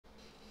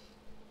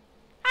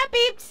up,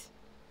 peeps?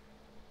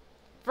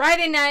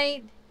 Friday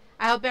night.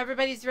 I hope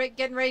everybody's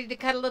getting ready to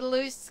cut a little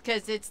loose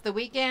because it's the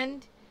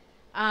weekend.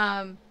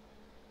 I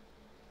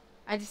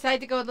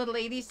decided to go a little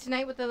 80s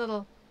tonight with a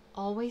little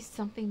Always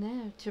Something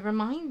There to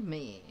Remind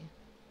Me.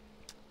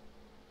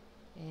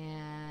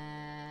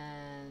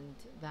 And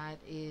that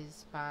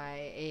is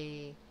by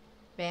a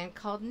band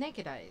called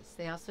Naked Eyes.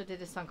 They also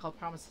did a song called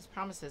Promises,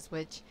 Promises,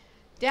 which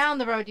down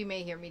the road you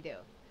may hear me do.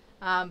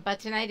 But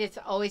tonight it's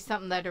Always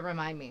Something There to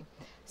Remind Me.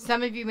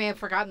 Some of you may have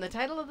forgotten the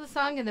title of the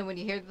song, and then when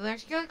you hear the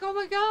lyrics, you're like, oh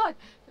my God.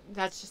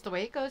 That's just the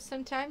way it goes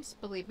sometimes.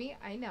 Believe me,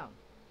 I know.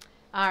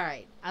 All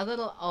right, a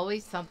little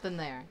Always Something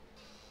There.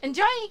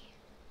 Enjoy!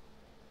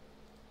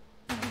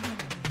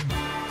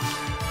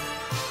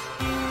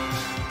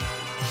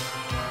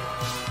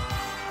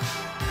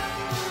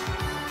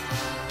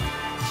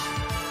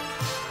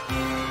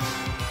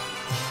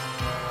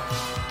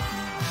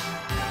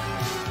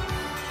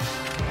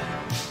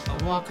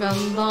 Walk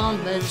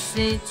along the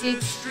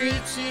city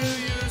streets you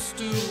used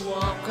to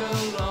walk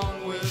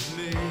along with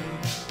me.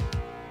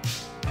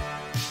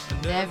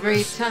 And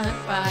every time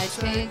I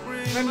take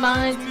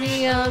reminds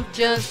me of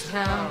just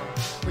how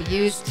we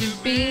used to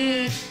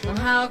be. Well,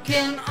 how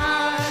can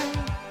I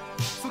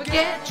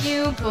forget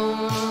you,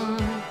 boy,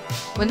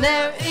 when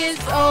there is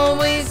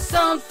always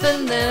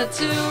something there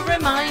to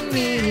remind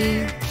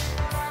me?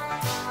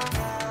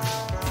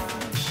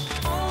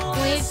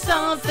 Always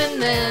something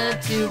there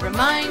to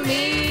remind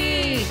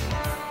me.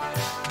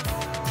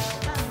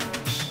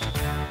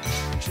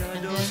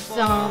 Just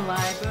saw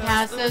life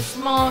past a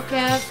small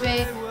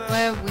cafe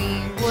where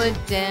we would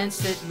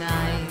dance at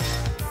night.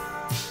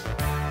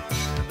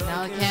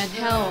 Now I can't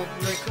help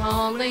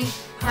recalling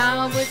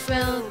how it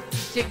felt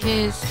to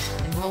kiss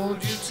and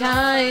hold you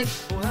tight.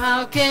 Well,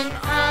 how can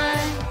I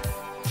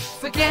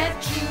forget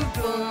you,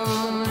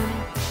 boy,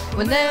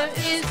 when there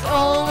is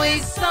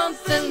always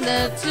something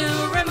there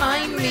to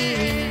remind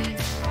me?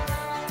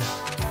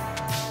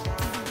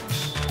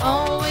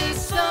 Always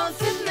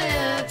something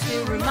there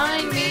to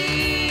remind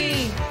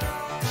me.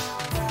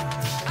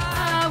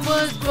 I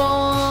was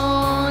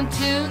born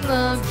to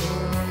love you,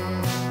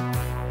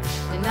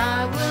 and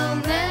I will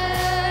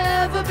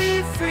never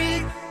be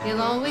free.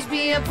 You'll always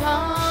be a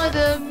part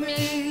of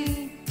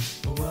me.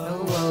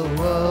 Whoa, whoa,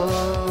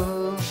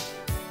 whoa.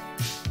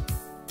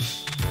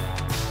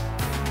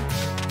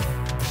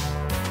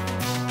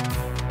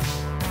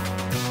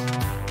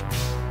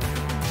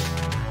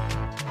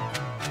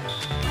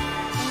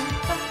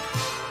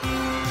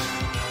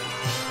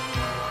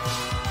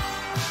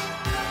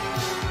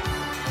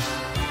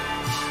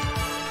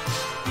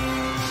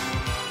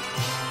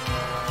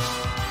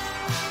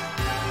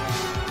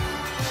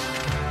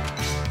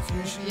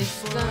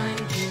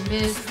 You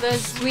miss the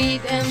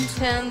sweet and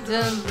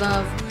tender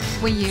love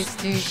we used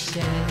to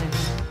share.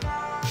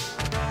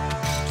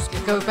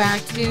 Just go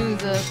back to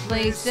the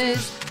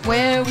places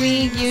where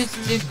we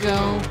used to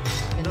go,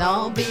 and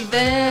I'll be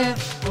there.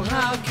 Well,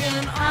 how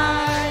can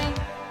I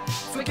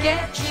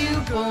forget you,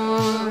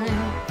 boy,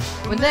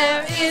 when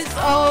there is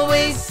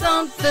always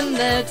something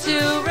there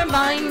to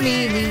remind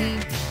me?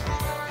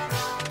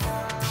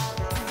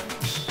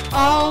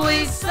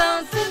 Always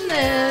something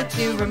there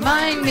to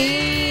remind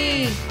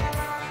me.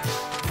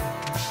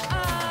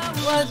 I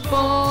was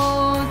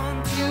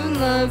born to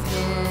love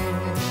him,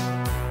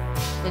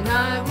 and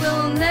I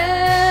will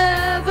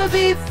never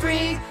be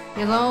free.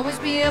 You'll always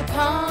be a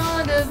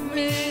part of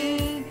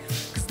me,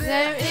 'cause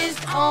there is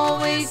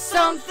always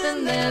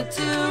something there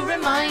to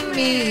remind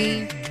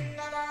me.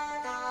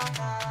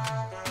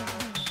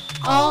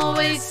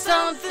 Always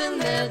something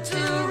there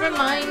to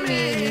remind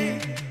me.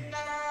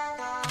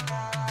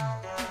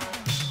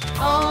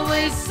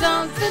 Always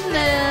something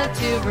there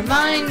to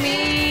remind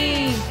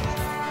me.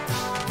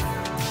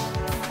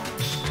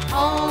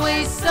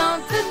 Always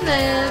something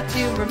there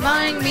to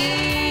remind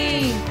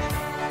me.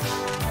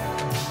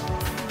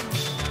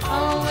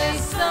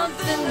 Always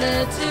something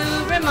there to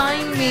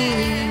remind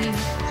me.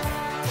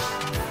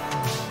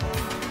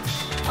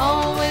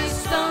 Always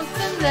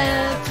something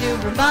there to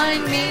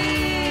remind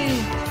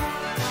me.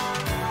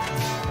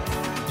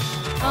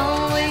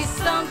 Always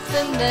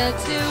something there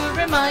to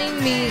remind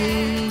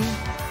me.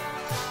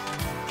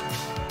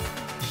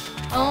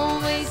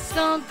 Always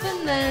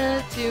something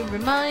there to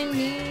remind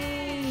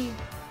me.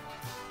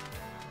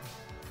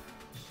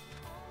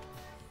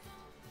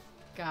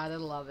 Gotta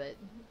love it.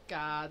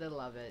 Gotta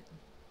love it.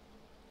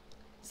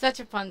 Such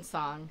a fun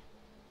song.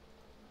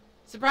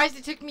 Surprised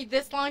it took me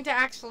this long to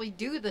actually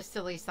do the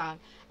silly song.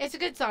 It's a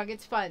good song.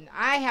 It's fun.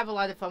 I have a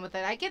lot of fun with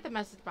it. I get the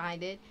message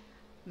behind it.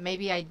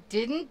 Maybe I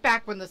didn't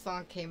back when the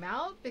song came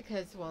out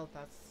because, well,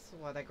 that's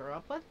what I grew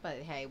up with. But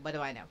hey, what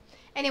do I know?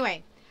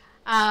 Anyway,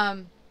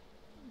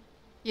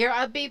 you're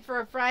upbeat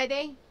for a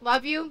Friday.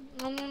 Love you.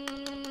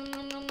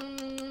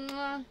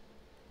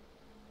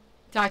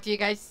 Talk to you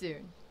guys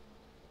soon.